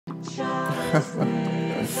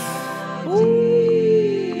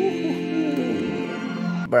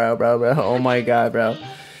Bro. Oh my god, bro.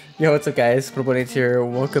 Yo, what's up, guys? Proponent here.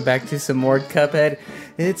 Welcome back to some more Cuphead.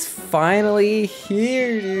 It's finally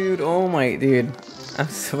here, dude. Oh my, dude. I'm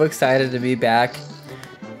so excited to be back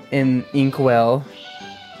in Inkwell.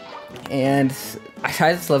 And I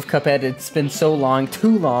just love Cuphead. It's been so long,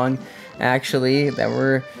 too long, actually, that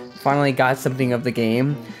we're finally got something of the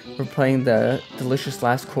game. We're playing the delicious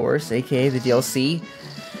last course, aka the DLC.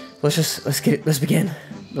 Let's begin.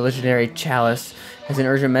 The legendary Chalice has an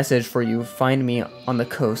urgent message for you. Find me on the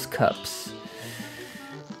coast, Cups.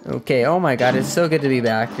 Okay, oh my god, it's so good to be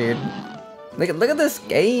back, dude. Look at this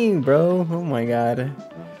game, bro. Oh my god.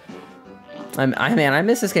 I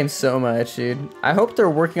miss this game so much, dude. I hope they're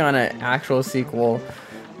working on an actual sequel,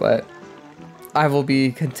 but I will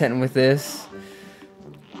be content with this.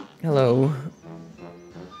 Hello.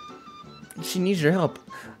 She needs your help.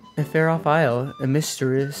 A far-off isle, a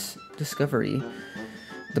mysterious discovery.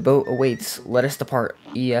 The boat awaits. Let us depart.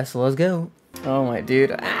 Yes, let's go. Oh my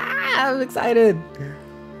dude. I'm excited.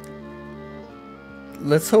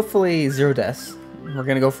 Let's hopefully 0 deaths. We're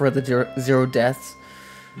gonna go for the zero deaths.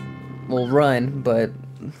 We'll run, but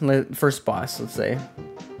first boss, let's say.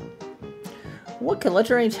 What can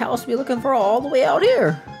legendary Chalice be looking for all the way out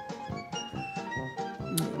here?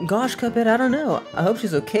 Gosh, Cuphead, I don't know. I hope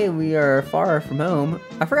she's okay. We are far from home.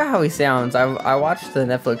 I forgot how he sounds. I watched the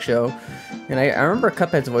Netflix show, and I remember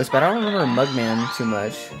Cuphead's voice, but I don't remember Mugman too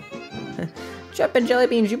much. Chip and Jelly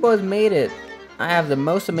Beans, you boys made it. I have the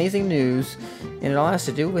most amazing news, and it all has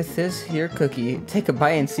to do with this here cookie. Take a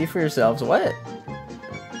bite and see for yourselves. What?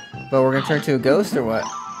 But we're gonna turn to a ghost or what?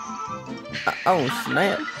 Oh,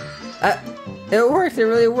 snap. It worked. It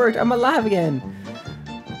really worked. I'm alive again.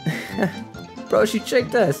 Bro, she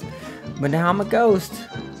tricked us. But now I'm a ghost.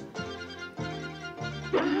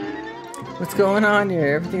 What's going on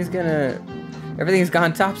here? Everything's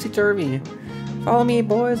gone topsy-turvy. Follow me,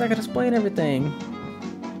 boys. I gotta explain everything.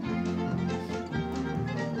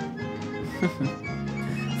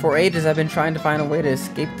 For ages, I've been trying to find a way to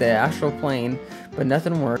escape the astral plane, but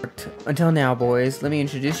nothing worked. Until now, boys. Let me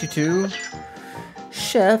introduce you to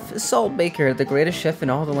Chef Saltbaker, the greatest chef in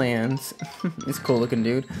all the lands. He's a cool looking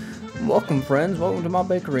dude. Welcome, friends. Welcome to my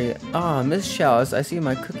bakery. Ah, Miss Chalice, I see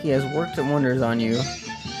my cookie has worked wonders on you.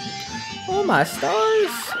 Oh, my stars.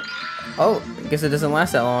 Oh, I guess it doesn't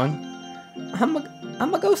last that long.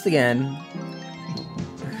 I'm a ghost again.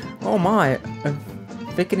 Oh my, a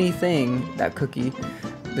thickeny thing, that cookie.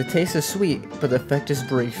 The taste is sweet, but the effect is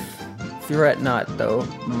brief. Fret not, though,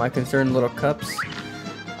 my concerned little cups.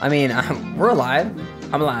 I mean, we're alive.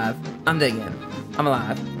 I'm alive. I'm digging. I'm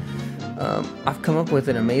alive. I've come up with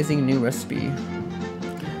an amazing new recipe.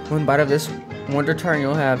 One bite of this Wonder Tart and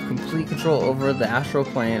you'll have complete control over the astral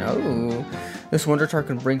plane. Oh, this Wonder Tart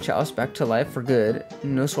can bring Chalice back to life for good.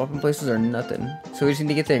 No swapping places or nothing. So we just need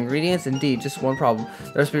to get the ingredients. Indeed, just one problem.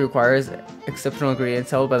 The recipe requires exceptional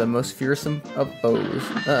ingredients held by the most fearsome of foes.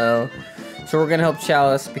 Uh-oh. So we're gonna help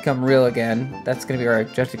Chalice become real again. That's gonna be our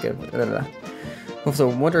objective. Well, if the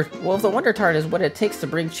Wonder Tart is what it takes to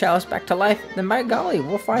bring Chalice back to life, then by golly,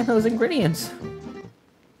 we'll find those ingredients.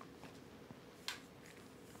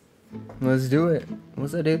 Let's do it.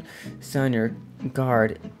 What's that, dude? Stay on your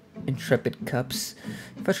guard, intrepid Cups.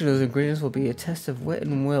 Fetching those ingredients will be a test of wit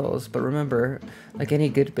and wills, but remember, like any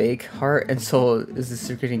good bake, heart and soul is the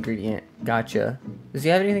secret ingredient. Gotcha. Does he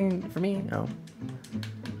have anything for me? No.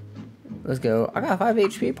 Let's go. I got 5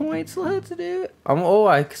 HP points. Let's do it.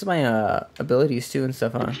 Because my abilities too and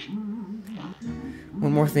stuff, huh?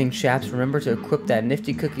 One more thing, chaps. Remember to equip that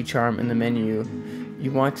nifty cookie charm in the menu.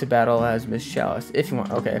 You want to battle as Miss Chalice. If you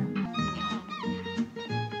want. Okay.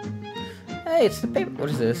 Hey, it's the paper.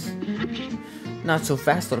 What is this? Not so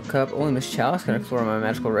fast, little cup. Only Miss Chalice can explore my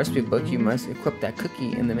magical recipe book. You must equip that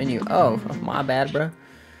cookie in the menu. Oh, my bad, bruh.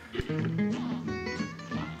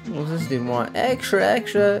 What does this dude want? Extra,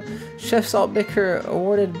 extra! Chef Saltbaker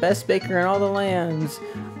awarded best baker in all the lands.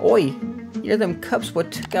 Oi! You're them Cups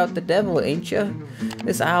what took out the devil, ain't ya?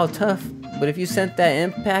 This aisle tough, but if you sent that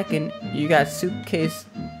impact and you got suitcase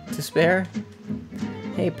to spare,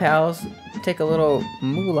 hey pals, take a little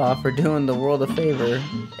moolah for doing the world a favor.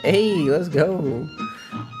 Hey, let's go.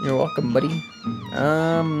 You're welcome, buddy.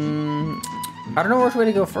 I don't know which way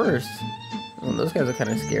to go first. Well, those guys are kind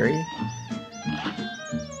of scary.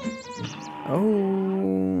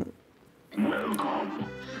 Oh.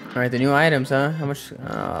 Alright, the new items, huh? How much?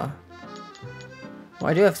 Well,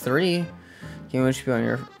 I do have 3. Game should be on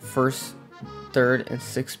your first, 3rd, and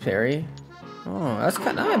 6th parry. Oh,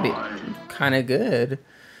 that might be kind of good.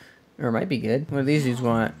 Or it might be good. What do these dudes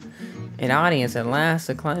want? An audience, at last,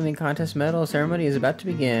 the climbing contest medal ceremony is about to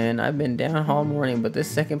begin. I've been down all morning, but this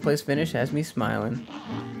second place finish has me smiling.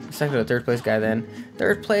 Second to the third place guy then.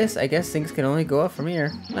 Third place, I guess things can only go up from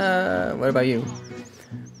here. What about you?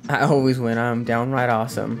 I always win, I'm downright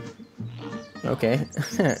awesome. Okay.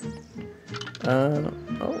 Oh.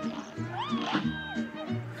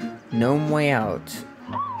 Gnome way out.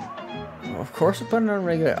 Of course we're putting on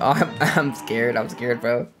regular. Oh, I'm scared,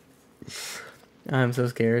 bro. I'm so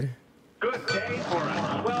scared. Good day for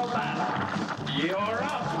a swell battle. You're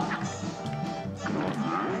up.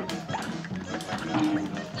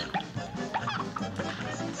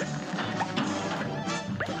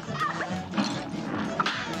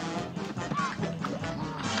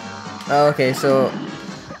 Okay, so.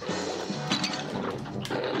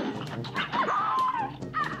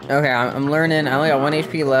 Okay, I'm learning. I only got 1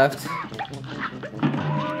 HP left.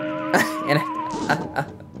 And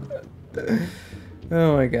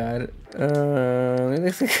oh my god. It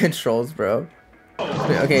looks like controls, bro.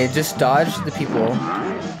 Okay, just dodge the people.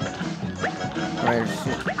 Alright,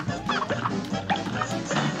 shoot.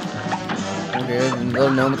 Okay, the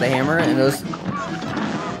little gnome with the hammer, and those.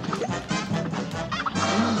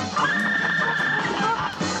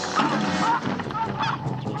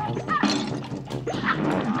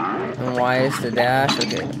 And Y is the dash,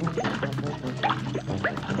 okay.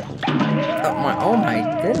 Oh my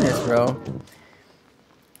goodness, bro.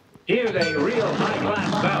 Here's a real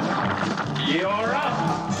high-class battle. You're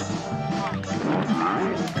up.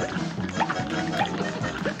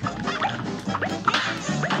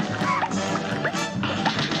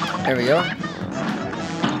 There we go.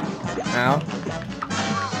 Ow.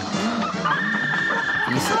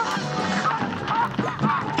 Decent.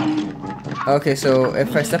 Okay, so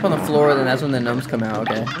if I step on the floor, then that's when the gnomes come out,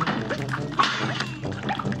 okay.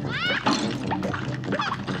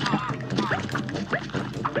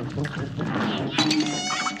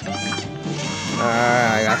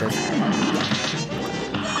 I got this.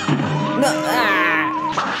 No! Ah!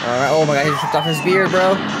 Alright, oh my god, he just ripped off his beard,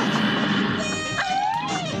 bro.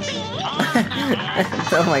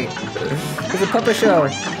 Oh my, it's a puppet show.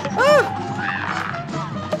 Oh!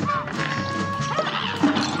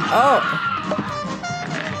 Oh!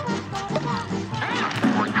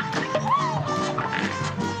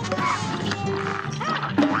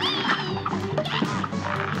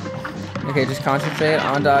 Okay, just concentrate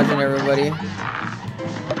on dodging everybody.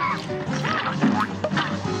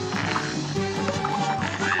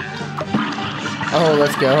 Oh,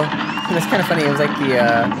 let's go. That's kind of funny. It was like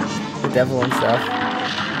the devil and stuff.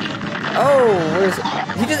 Oh, where's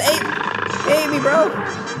he? Just ate me, bro.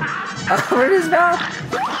 Where'd his mouth?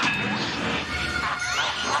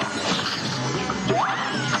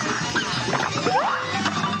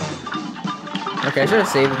 Okay, I should have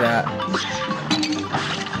saved that.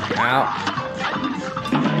 Ow.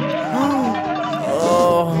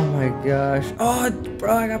 Oh my gosh. Oh,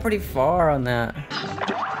 bro, I got pretty far on that.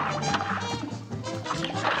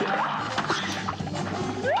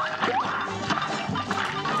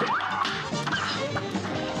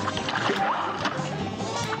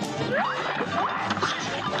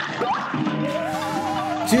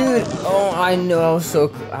 Dude, oh, I know,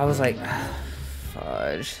 I was like,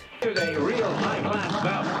 fudge. Here's a real high-class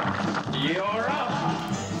battle. You're up.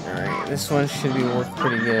 Alright, this one should be worth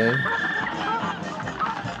pretty good.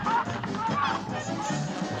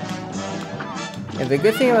 Yeah, the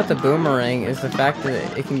good thing about the boomerang is the fact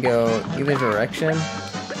that it can go either direction.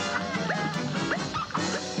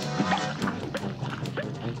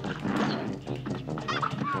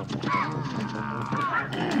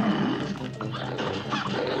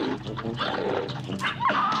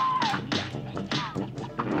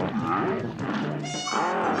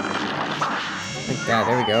 Like that,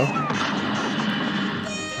 there we go.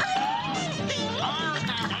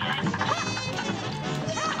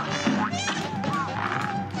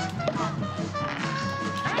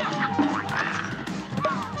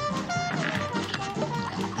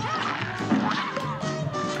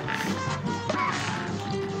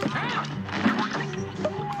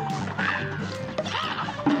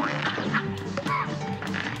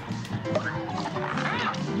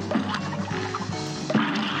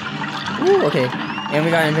 Ooh, okay. And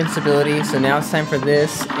we got invincibility, so now it's time for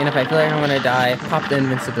this. And if I feel like I'm gonna die, pop the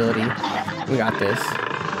invincibility. We got this.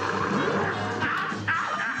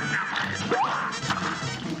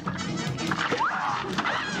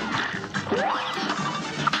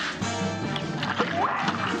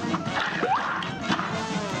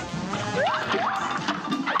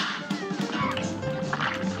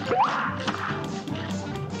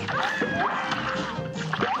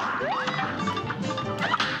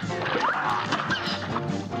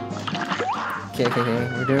 okay.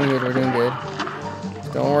 We're doing good, we're doing good.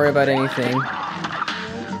 Don't worry about anything.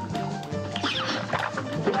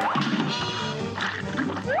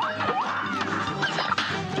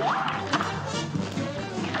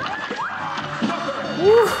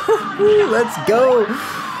 Woo, let's go!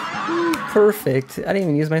 Woo, perfect. I didn't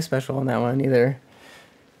even use my special on that one either.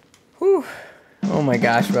 Whew. Oh my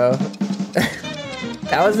gosh, bro.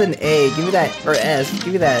 That was an A. Give me that. Or S.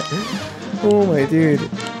 Give me that. Oh my dude.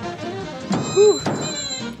 Whew.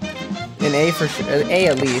 An A for sure. A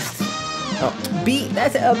at least. Oh, B.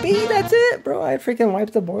 That's a B. That's it, bro. I freaking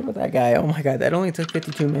wiped the board with that guy. Oh my god. That only took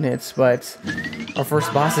 52 minutes, but our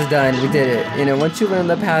first boss is done. We did it. You know, once you learn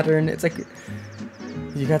the pattern, it's like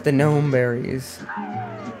you got the gnome berries.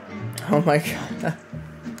 Oh my god.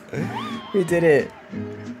 We did it.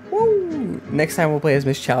 Woo! Next time we'll play as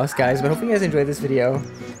Miss Chalice, guys. But hopefully you guys enjoyed this video.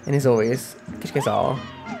 And as always, catch you guys all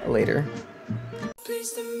later.